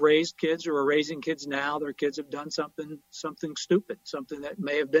who have raised kids or are raising kids now, their kids have done something stupid, something that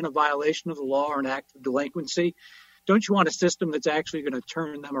may have been a violation of the law or an act of delinquency? Don't you want a system that's actually going to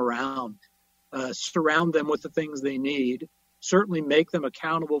turn them around, surround them with the things they need, certainly make them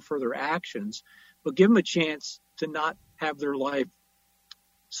accountable for their actions, but give them a chance to not have their life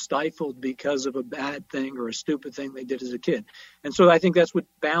stifled because of a bad thing or a stupid thing they did as a kid? And so I think that's what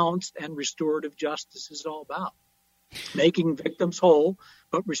balanced and restorative justice is all about. Making victims whole,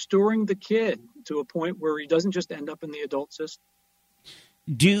 but restoring the kid to a point where he doesn't just end up in the adult system.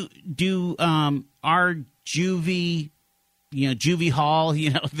 Do our juvie hall,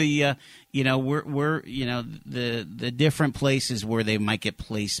 the different places where they might get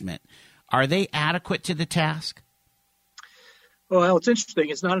placement, are they adequate to the task? Well, it's interesting.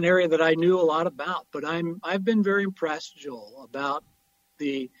 It's not an area that I knew a lot about, but I've been very impressed, Joel, about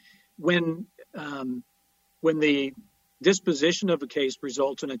when the disposition of a case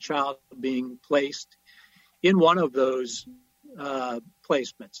results in a child being placed in one of those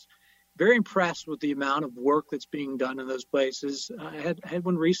placements. Very impressed with the amount of work that's being done in those places. I had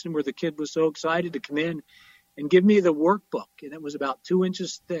one recent where the kid was so excited to come in and give me the workbook, and it was about 2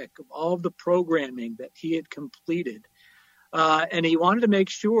 inches thick of all of the programming that he had completed. And he wanted to make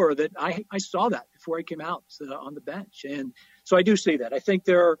sure that I saw that before I came out on the bench. And so I do see that. I think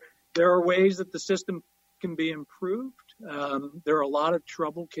there are ways that the system can be improved. There are a lot of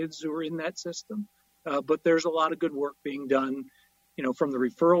troubled kids who are in that system, but there's a lot of good work being done, from the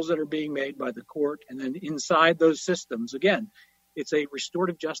referrals that are being made by the court. And then inside those systems, again, it's a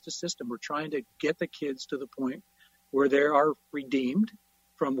restorative justice system. We're trying to get the kids to the point where they are redeemed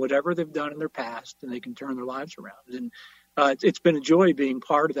from whatever they've done in their past, and they can turn their lives around. And it's been a joy being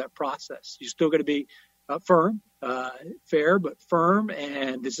part of that process. You still got to be firm, fair, but firm.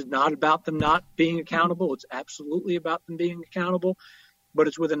 And this is not about them not being accountable. It's absolutely about them being accountable, but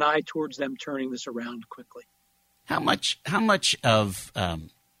it's with an eye towards them turning this around quickly. How much of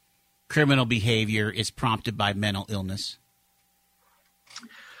criminal behavior is prompted by mental illness?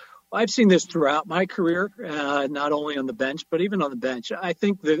 I've seen this throughout my career, not only on the bench, but even on the bench. I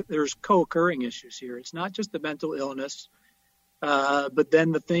think that there's co-occurring issues here. It's not just the mental illness, but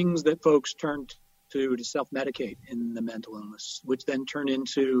then the things that folks turn to self-medicate in the mental illness, which then turn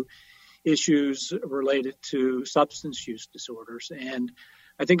into issues related to substance use disorders. And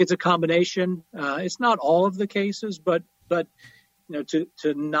I think it's a combination. It's not all of the cases, but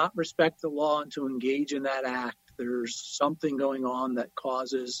to not respect the law and to engage in that act, there's something going on that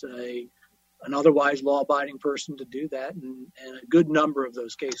causes an otherwise law-abiding person to do that. And a good number of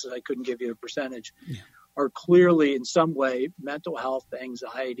those cases, I couldn't give you a percentage, are clearly in some way mental health,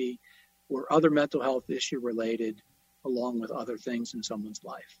 anxiety, or other mental health issue related, along with other things in someone's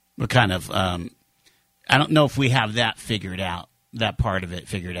life. What kind of, I don't know if we have that part of it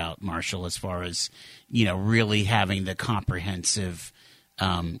figured out, Marshall, as far as, really having the comprehensive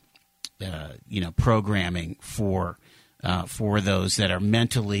programming for those that are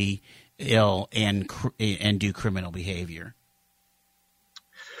mentally ill and do criminal behavior.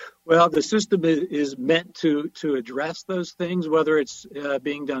 Well, the system is meant to address those things. Whether it's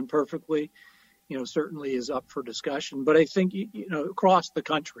being done perfectly, certainly is up for discussion. But I think, across the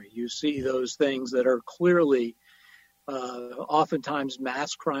country, you see those things that are clearly oftentimes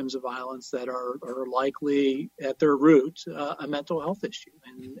mass crimes of violence that are likely at their root a mental health issue.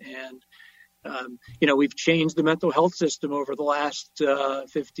 And we've changed the mental health system over the last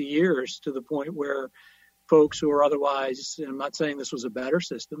 50 years to the point where folks who are otherwise, and I'm not saying this was a better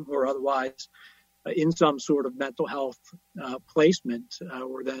system, who are otherwise in some sort of mental health placement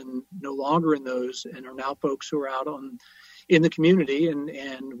were then no longer in those and are now folks who are out in the community,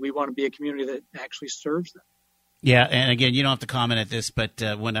 and we want to be a community that actually serves them. Yeah, and again, you don't have to comment at this, but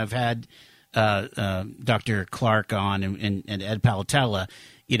when I've had Dr. Clark on and Ed Palatella,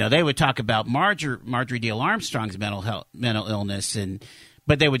 they would talk about Marjorie Diehl Armstrong's mental illness,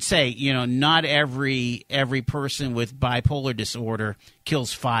 but they would say, not every person with bipolar disorder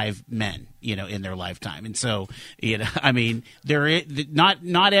kills 5 men, in their lifetime, and so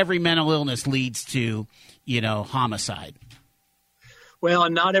not every mental illness leads to homicide. Well,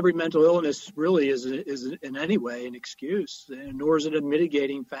 and not every mental illness really is in any way an excuse, nor is it a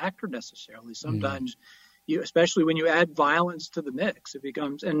mitigating factor necessarily. Sometimes, especially when you add violence to the mix, it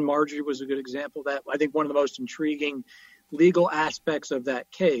becomes, and Marjorie was a good example of that. I think one of the most intriguing legal aspects of that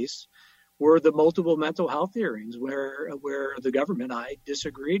case were the multiple mental health hearings where the government, I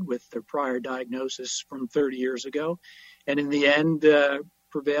disagreed with their prior diagnosis from 30 years ago, and in the end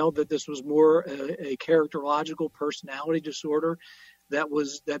prevailed that this was more a characterological personality disorder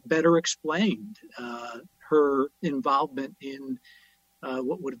that better explained her involvement in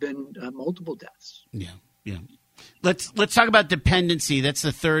what would have been multiple deaths. Yeah. Let's talk about dependency. That's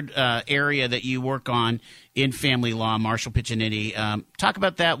the third area that you work on in family law, Marshall Piccinini. Talk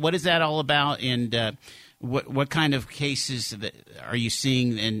about that. What is that all about, and what kind of cases are you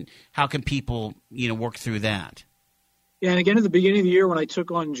seeing, and how can people work through that? Yeah, and again, at the beginning of the year when I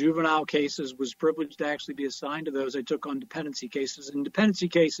took on juvenile cases, was privileged to actually be assigned to those. I took on dependency cases. And dependency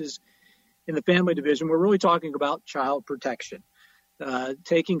cases in the family division, we're really talking about child protection,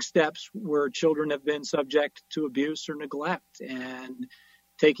 taking steps where children have been subject to abuse or neglect. And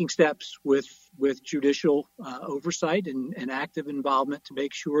taking steps with judicial oversight and active involvement to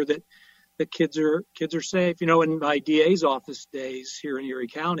make sure that the kids are safe. In my DA's office days here in Erie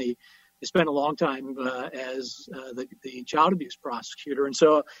County, I spent a long time as the child abuse prosecutor, and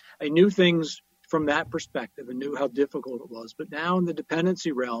so I knew things from that perspective and knew how difficult it was. But now in the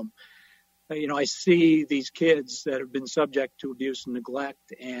dependency realm, I see these kids that have been subject to abuse and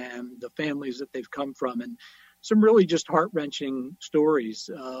neglect and the families that they've come from, and some really just heart-wrenching stories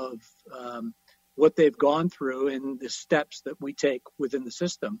of what they've gone through and the steps that we take within the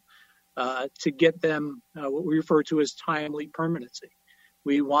system to get them what we refer to as timely permanency.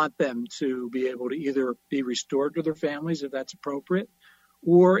 We want them to be able to either be restored to their families if that's appropriate,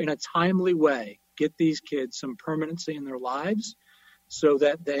 or in a timely way get these kids some permanency in their lives so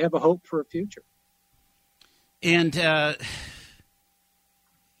that they have a hope for a future. And as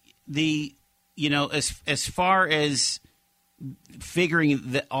far as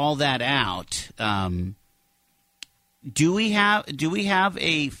figuring all that out, do we have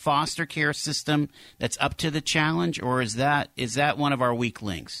a foster care system that's up to the challenge, or is that one of our weak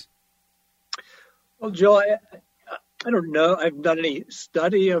links? Well, Joe, I don't know. I haven't done any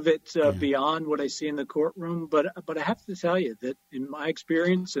study of it beyond what I see in the courtroom, but I have to tell you that in my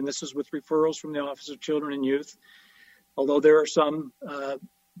experience, and this is with referrals from the Office of Children and Youth, although there are some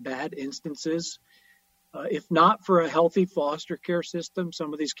bad instances, if not for a healthy foster care system,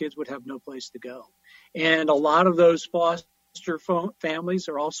 some of these kids would have no place to go. And a lot of those foster families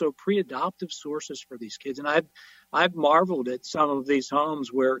are also pre-adoptive sources for these kids. And I've marveled at some of these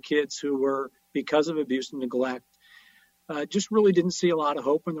homes where kids who were, because of abuse and neglect, just really didn't see a lot of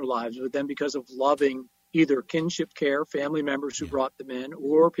hope in their lives, but then because of loving either kinship care, family members who brought them in,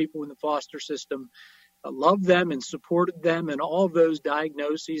 or people in the foster system loved them and supported them, and all of those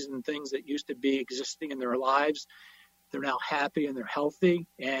diagnoses and things that used to be existing in their lives, they're now happy and they're healthy.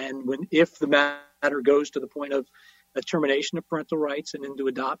 And if the matter goes to the point of a termination of parental rights and into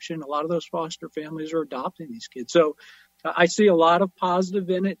adoption, a lot of those foster families are adopting these kids. So I see a lot of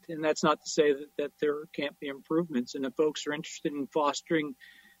positive in it, and that's not to say that there can't be improvements. And if folks are interested in fostering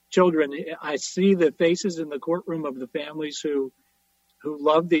children, I see the faces in the courtroom of the families who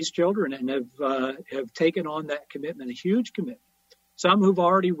love these children and have taken on that commitment, a huge commitment. Some who've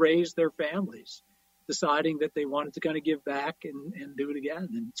already raised their families, deciding that they wanted to kind of give back and do it again.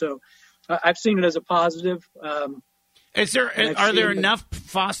 And so I've seen it as a positive. Are there enough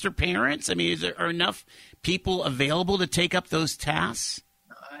foster parents? I mean, are enough people available to take up those tasks?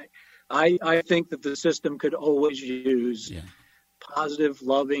 I think that the system could always use positive,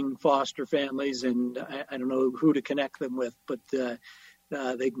 loving foster families, and I don't know who to connect them with, but they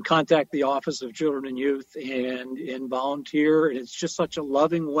can contact the Office of Children and Youth and volunteer. And it's just such a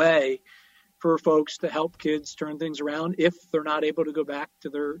loving way for folks to help kids turn things around if they're not able to go back to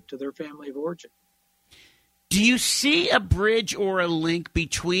their family of origin. Do you see a bridge or a link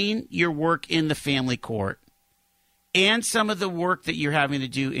between your work in the family court and some of the work that you're having to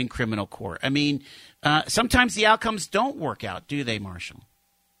do in criminal court? I mean, sometimes the outcomes don't work out, do they, Marshall?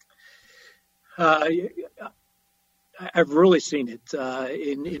 I've really seen it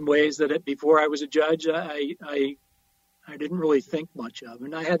in ways that before I was a judge, I didn't really think much of.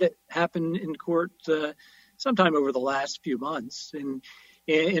 And I had it happen in court sometime over the last few months. And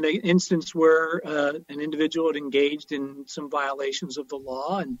in an instance where an individual had engaged in some violations of the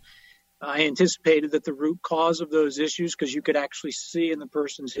law, and I anticipated that the root cause of those issues, because you could actually see in the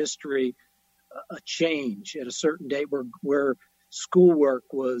person's history a change at a certain date where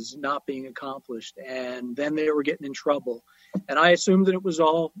schoolwork was not being accomplished, and then they were getting in trouble. And I assumed that it was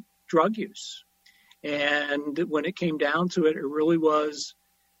all drug use. And when it came down to it, it really was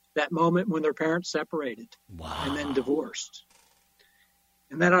that moment when their parents separated and then divorced.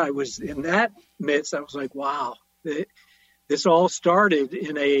 And then I was in that midst, I was like, wow, this all started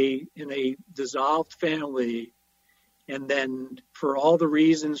in a dissolved family. And then for all the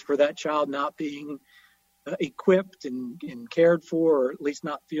reasons for that child not being equipped and cared for, or at least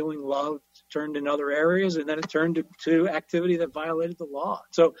not feeling loved, turned in other areas. And then it turned to activity that violated the law.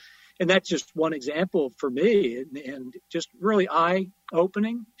 So, and that's just one example for me, and just really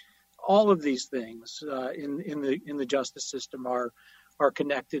eye-opening. All of these things in the justice system are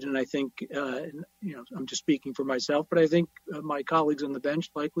connected, and I think I'm just speaking for myself, but I think my colleagues on the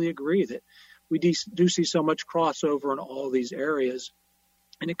bench likely agree that we do see so much crossover in all these areas,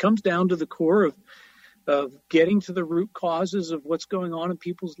 and it comes down to the core of getting to the root causes of what's going on in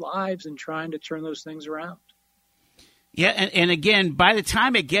people's lives and trying to turn those things around. Yeah, and again, by the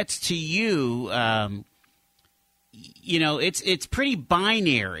time it gets to you, it's pretty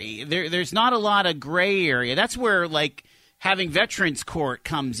binary. There's not a lot of gray area. That's where, like, having Veterans Court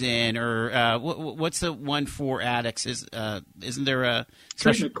comes in, or what's the one for addicts? Isn't there a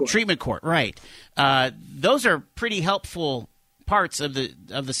special treatment court? Right. Those are pretty helpful parts of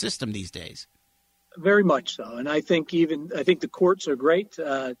the system these days. Very much so, and I think the courts are great.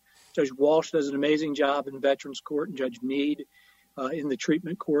 Judge Walsh does an amazing job in Veterans Court, and Judge Meade in the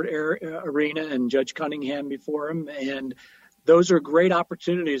treatment court arena, and Judge Cunningham before him, and those are great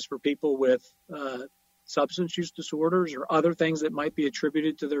opportunities for people with substance use disorders or other things that might be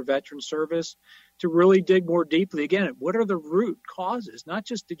attributed to their veteran service to really dig more deeply. Again, what are the root causes? Not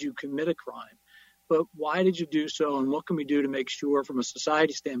just did you commit a crime, but why did you do so, and what can we do to make sure from a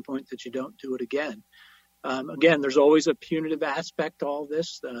society standpoint that you don't do it again? Again, there's always a punitive aspect to all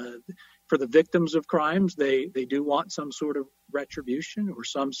this. For the victims of crimes, they do want some sort of retribution or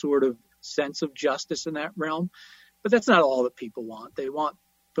some sort of sense of justice in that realm. But that's not all that people want. They want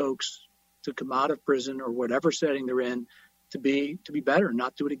folks to come out of prison or whatever setting they're in to be better and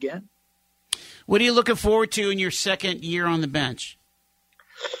not do it again. What are you looking forward to in your second year on the bench?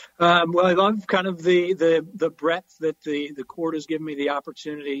 Well, I love kind of the breadth that the court has given me the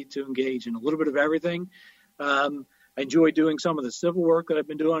opportunity to engage in a little bit of everything. I enjoy doing some of the civil work that I've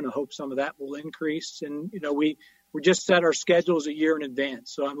been doing. I hope some of that will increase. And, we just set our schedules a year in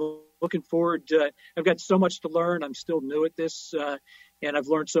advance. So I'm looking forward to, I've got so much to learn. I'm still new at this, and I've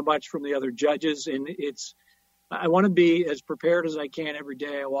learned so much from the other judges. And I want to be as prepared as I can every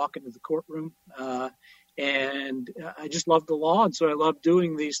day I walk into the courtroom. And I just love the law. And so I love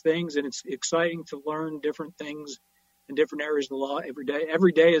doing these things. And it's exciting to learn different things in different areas of the law every day.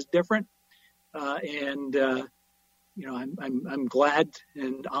 Every day is different. I'm glad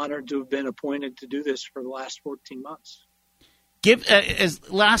and honored to have been appointed to do this for the last 14 months. Give as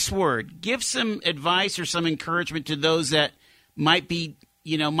last word, give some advice or some encouragement to those that might be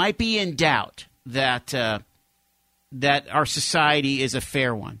in doubt that our society is a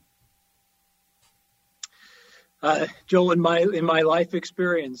fair one. Joel, in my life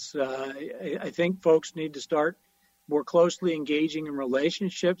experience, I think folks need to start more closely engaging in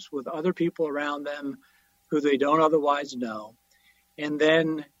relationships with other people around them who they don't otherwise know, and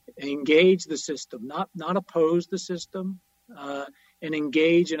then engage the system, not oppose the system, and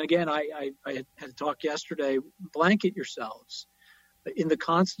engage. And again, I had a talk yesterday, blanket yourselves in the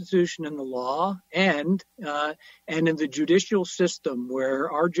Constitution and the law and in the judicial system,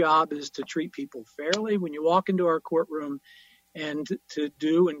 where our job is to treat people fairly when you walk into our courtroom and to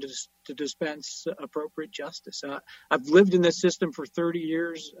do and to dispense appropriate justice. I've lived in this system for 30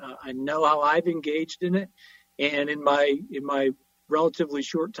 years. I know how I've engaged in it. And in my relatively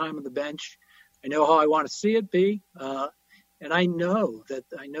short time on the bench, I know how I want to see it be. And I know that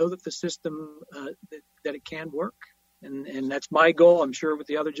the system, that it can work. And that's my goal, I'm sure, with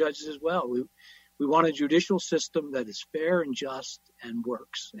the other judges as well. We want a judicial system that is fair and just and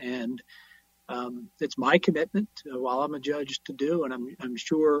works. And it's my commitment while I'm a judge to do, and I'm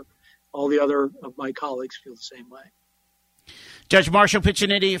sure all the other of my colleagues feel the same way. Judge Marshall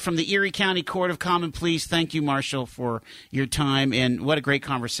Piccinetti from the Erie County Court of Common Pleas. Thank you, Marshall, for your time, and what a great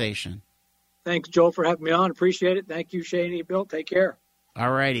conversation. Thanks, Joel, for having me on. Appreciate it. Thank you, Shani, Bill. Take care.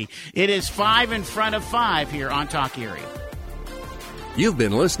 All righty. It is 5 in front of 5 here on Talk Erie. You've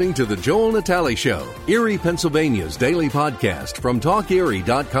been listening to The Joel Natale Show, Erie, Pennsylvania's daily podcast from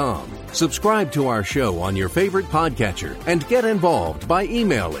TalkErie.com. Subscribe to our show on your favorite podcatcher and get involved by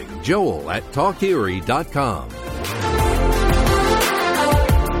emailing Joel@TalkErie.com.